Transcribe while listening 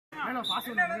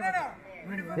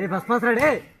டேய் first pass டா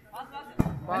டேய்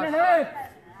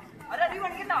அரே நீ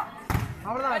வண்டிடா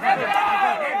அவ்வளவுதான்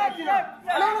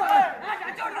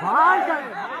பால்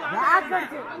பேக்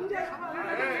அடிச்சு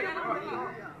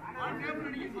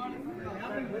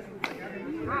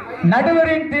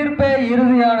நடுவரின் தீர்ப்பே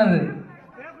இறுதியானது.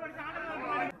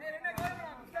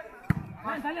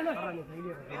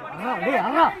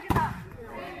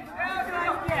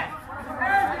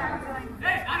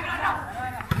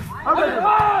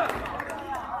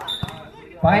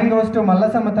 Point goes to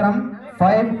Mallasamutharam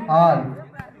 5-all.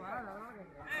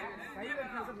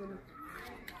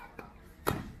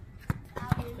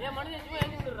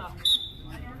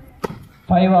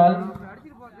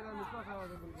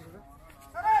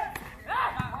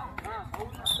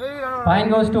 Point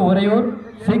goes to Orayur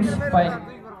 6-5.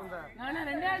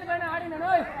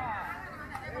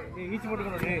 Each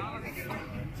போட்டுக்கணும் டேய்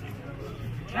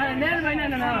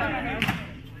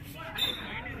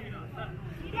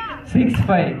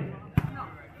 6-5.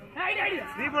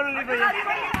 ரீபால்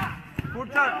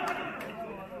குட் ஷாட்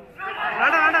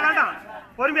வேண்டாம்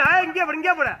பொறுமையா இங்கே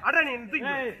போடு அடடா நீ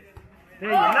தூக்கி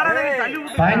டேய் என்னடா நீ தள்ளி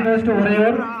விட்டு Point goes to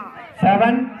Orayur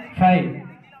 7-5.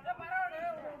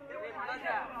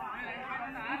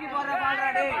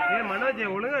 ஏய் மனோஜ்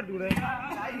ஒழுங்கா எடுத்து விடு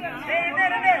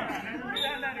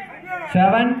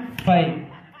 7-5.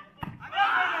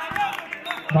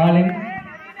 Bowling.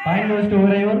 Point goes to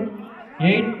Orayur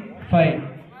 8-5.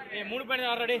 ஏய் 3 பாயிண்ட்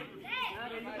ஆடுறா டேய்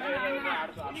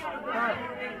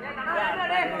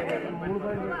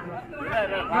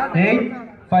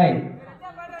 8-5.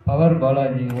 Power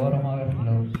Balaji ஓரமாக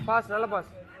flows. பாஸ் நல்ல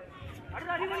பாஸ்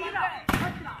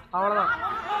அவ்வளவுதான்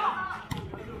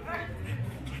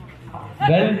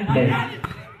Well played.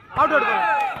 Out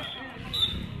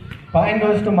Point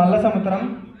goes to Mallasamutharam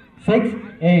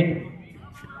 6-8.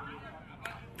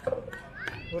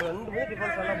 ஒரு ரெண்டு பேர்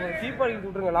டிஃபென்ஸ் பண்ணா போதும் கீப்பர் அடிச்சு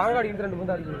விட்டுருங்க லாங் அடிச்சு ரெண்டு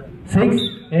பந்து அடிக்குங்க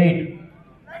 6-8.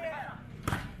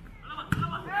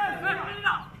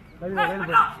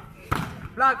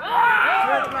 Black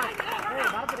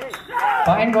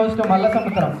Point goes to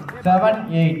Mallasamutharam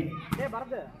 7-8. ஏய்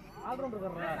பரத் ஆல்ரவுண்டர்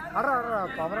கர்றா அடடா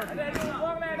power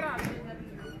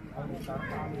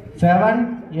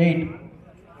 7-8.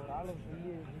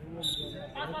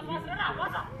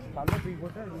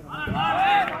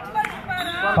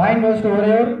 Point goes to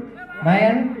Orayur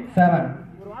 9-7.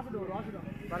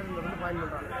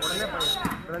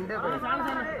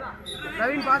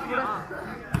 Naveen pass கூட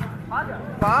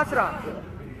பாஸ்ரா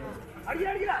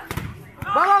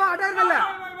வா அட்டாக் பண்ணல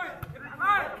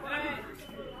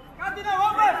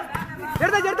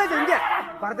எடுத்தாச்சு இங்க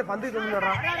பரத்தை பந்து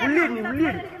சொல்லுறா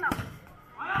உள்ளீடு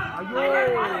ஐயோ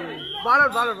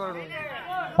பாலர்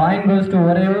Point goes to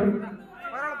Orayur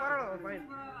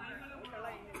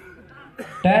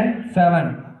 10-7.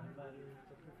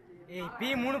 ஏய் பி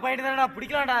 3 பாயிண்ட் தானடா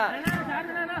பிடிக்கலாம்டா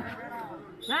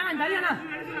நான் சரியானா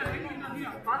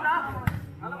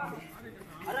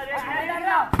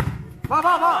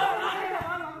வா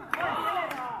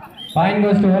Point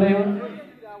goes to Orayur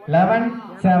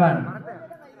 11-7.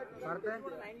 பரத்தை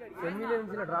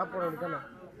செமில டிராப் போட எடுக்கல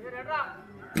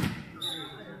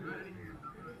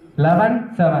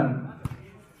 11-7.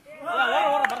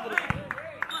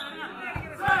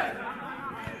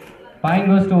 Point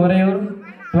goes to Orayur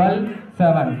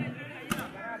 12-7.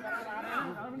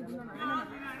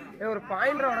 ஒரு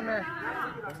பாயிண்ட் உடனே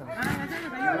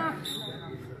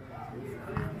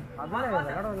அதானே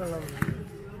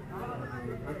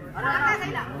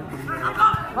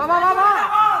வா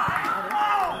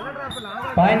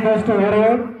Point goes to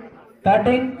Orayur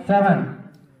 13-7.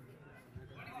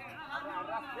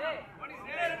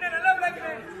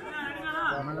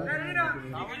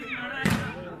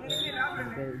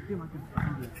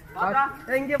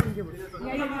 எங்கே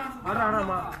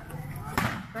ஆடாமா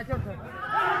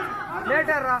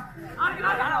லேட்டா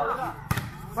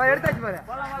எடுத்தாச்சு பாரு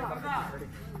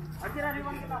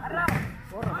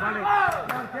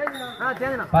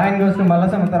Point goes to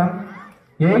Mallasamutharam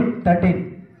 8-13.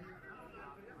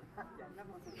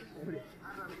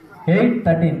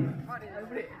 8-13.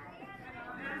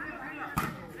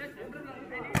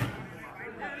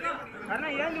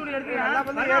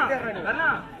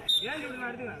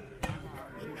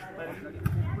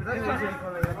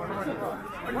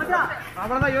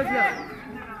 அவ்வளவுதான் யோசிக்க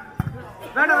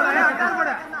வேண்டாம் அட்டாக்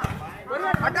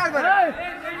போடு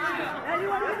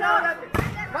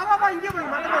வா இங்கே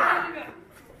போய்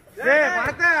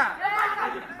பரத்த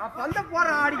பந்த போற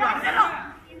ஆடிக்கா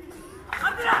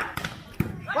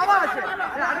வா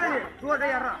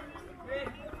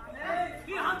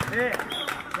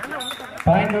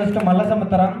Point goes to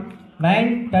Mallasamutharam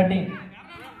 9-13.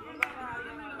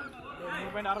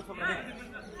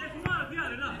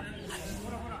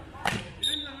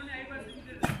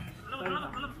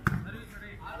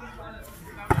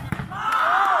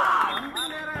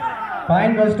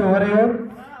 Point goes to Orayor.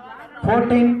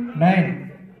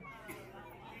 14-9.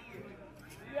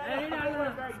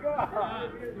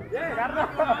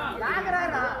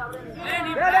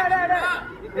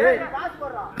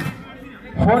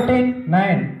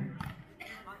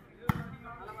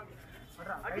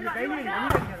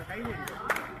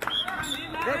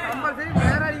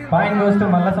 Point goes to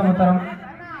Mallasamutharam.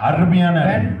 அருமையான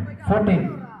 10-14.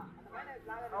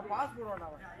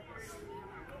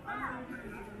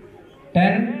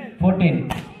 10-14.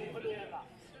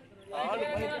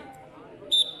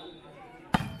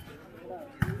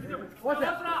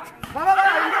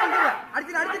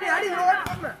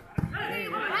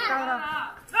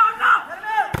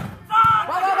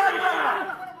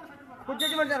 Good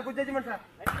judgment, sir.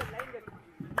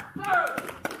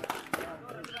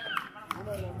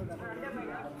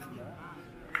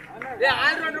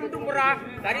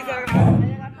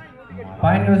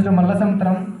 Point goes to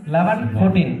Mallasamutharam.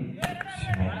 11-14.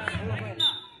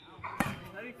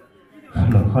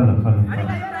 Hello.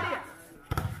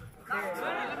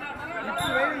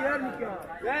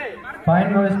 Point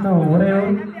goes to Orayor.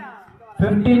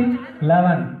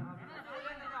 15-11.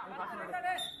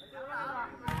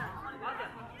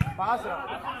 Pass.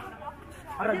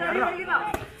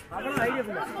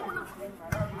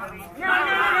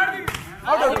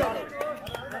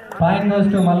 Point goes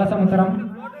to Mallasamutharam.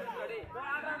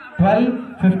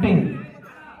 12-15.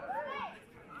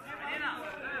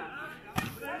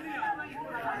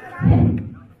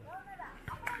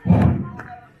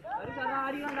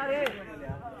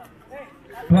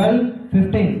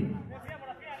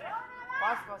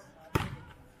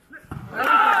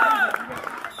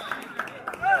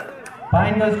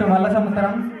 Point goes to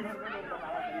Mallasamutharam.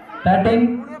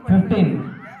 13-15.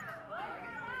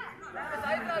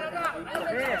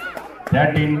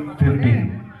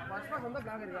 13-15.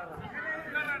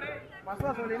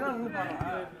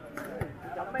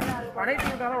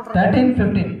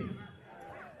 13-15.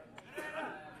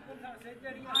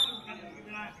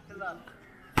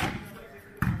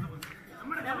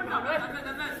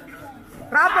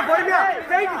 Proper, பொறுமையா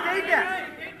straight.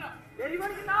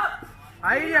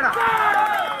 ஐடியாடா.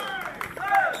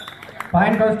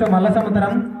 Point goes to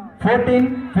Mallasamutharam.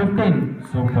 14-15.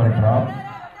 Super drop.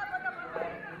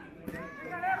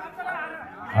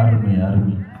 அருமை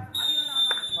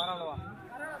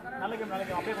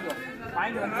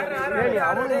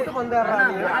அவனுக்கு மட்டும் வந்தாரா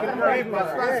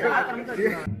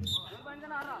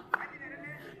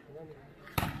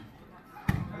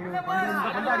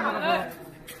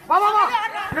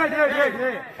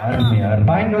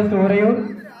Point goes to Orayor.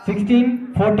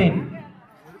 16-14.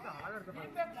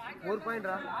 1 point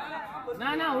ரா.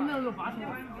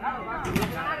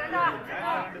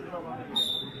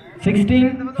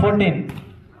 16-14.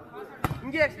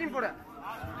 இங்க extreme போடு.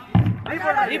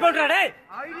 Rebound டேய்.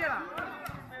 Idea.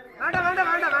 வேண்டாம்.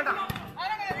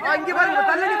 இங்க பாருங்க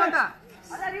தள்ளடி வந்தா.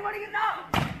 அட ரீபவுண்ட்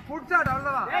ஃபுட் ஷாட்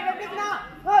அவ்வளவுதான். ஏய் எப்படினா?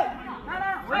 ஓய்.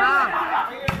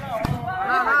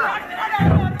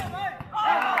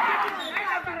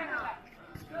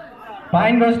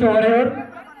 Point goes to Orayor.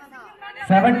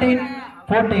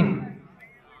 17-14.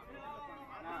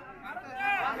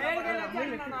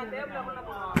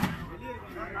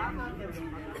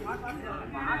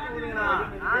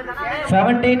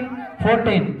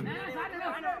 17-14.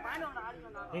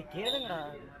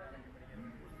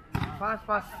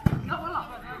 Pass.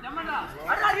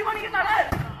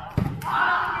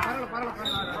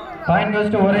 Point goes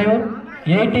to Orayor.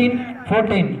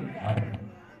 18-14.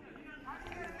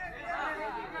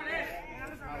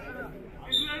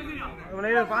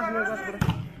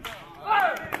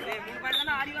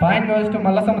 Point goes to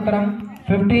Mallasamutharam.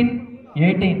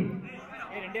 15-18.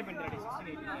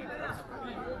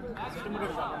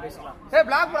 Hey,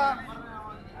 block bro.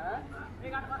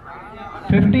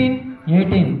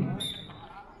 15-18.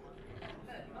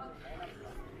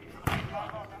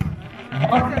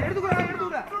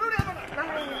 எடுத்துக்குறா.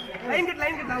 Line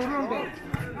cut நான் உருளுங்க.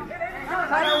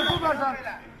 Sir super sir.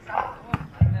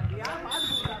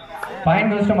 Point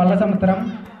goes to Mallasamutharam.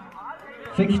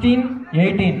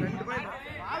 16-18.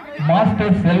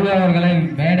 Master Selva அவர்களை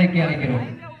மேடைக்கு அழைக்கிறோம்.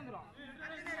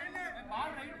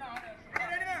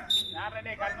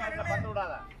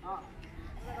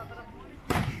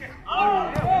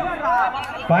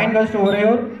 Point goes to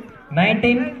Orayor.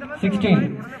 19-16.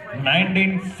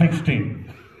 19-16.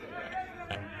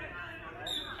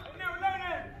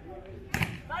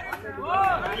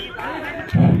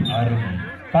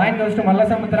 Point goes to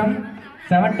Mallasamutharam.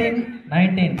 17-19.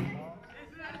 19.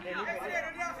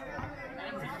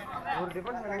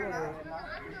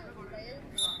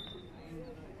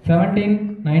 17,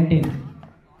 19.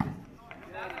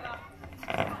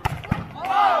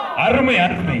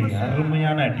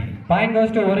 அருமையான அடி. Point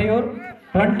goes to Oraiyur.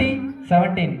 20,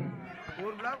 17.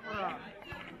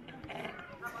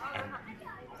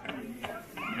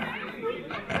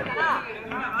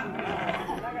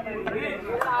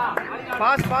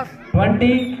 Pass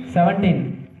 20, 17.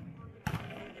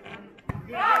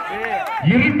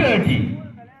 இருட்டு அடி.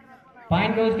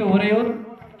 Point goes to Oraiyur.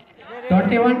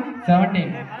 21, 17.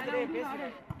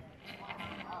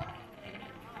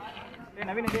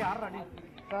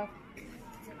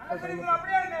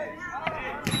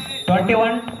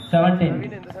 21, 17.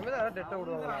 இந்த சமயத்துல டெட்ட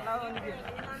விடுவாங்க.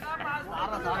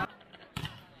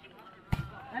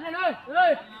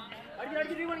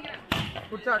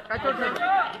 புடிச்சா catch out.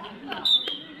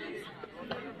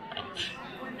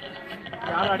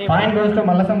 Point goes to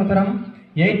Mallasamutharam.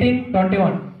 18,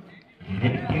 21.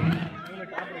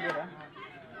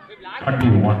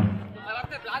 21.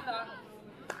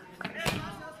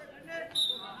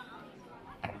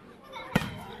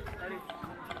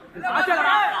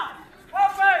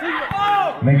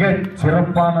 மிக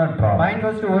சிறப்பான draw. Point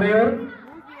goes to Oraiyur.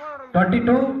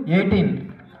 22, 18.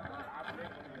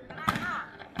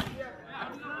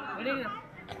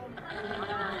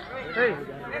 ஏய்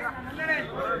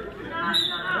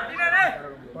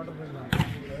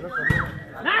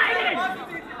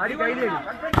அடி கையில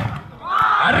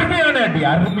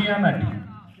அருமையான அடி.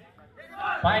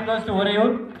 Point goes to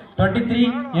Oraiyur. 23,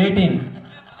 18.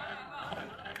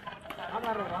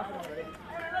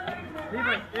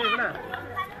 ஏய் என்ன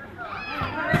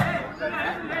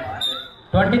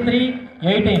 23,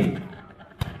 18.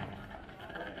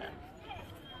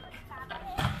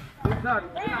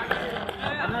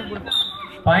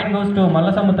 Point goes to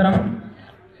Mallasamutharam.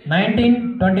 19,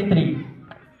 23.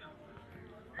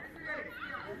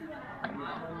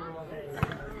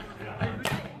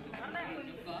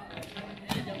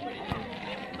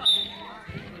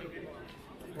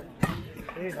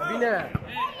 ஏய் நவீன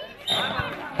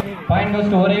Point goes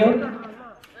to Oraiyur.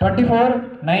 24,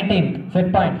 19. Set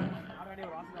point.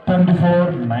 24,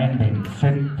 19.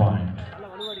 Set point.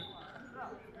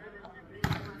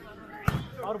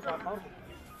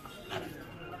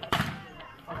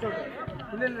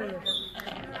 இல்ல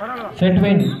பரவாயில்லை Set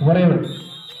win. Oraiyur.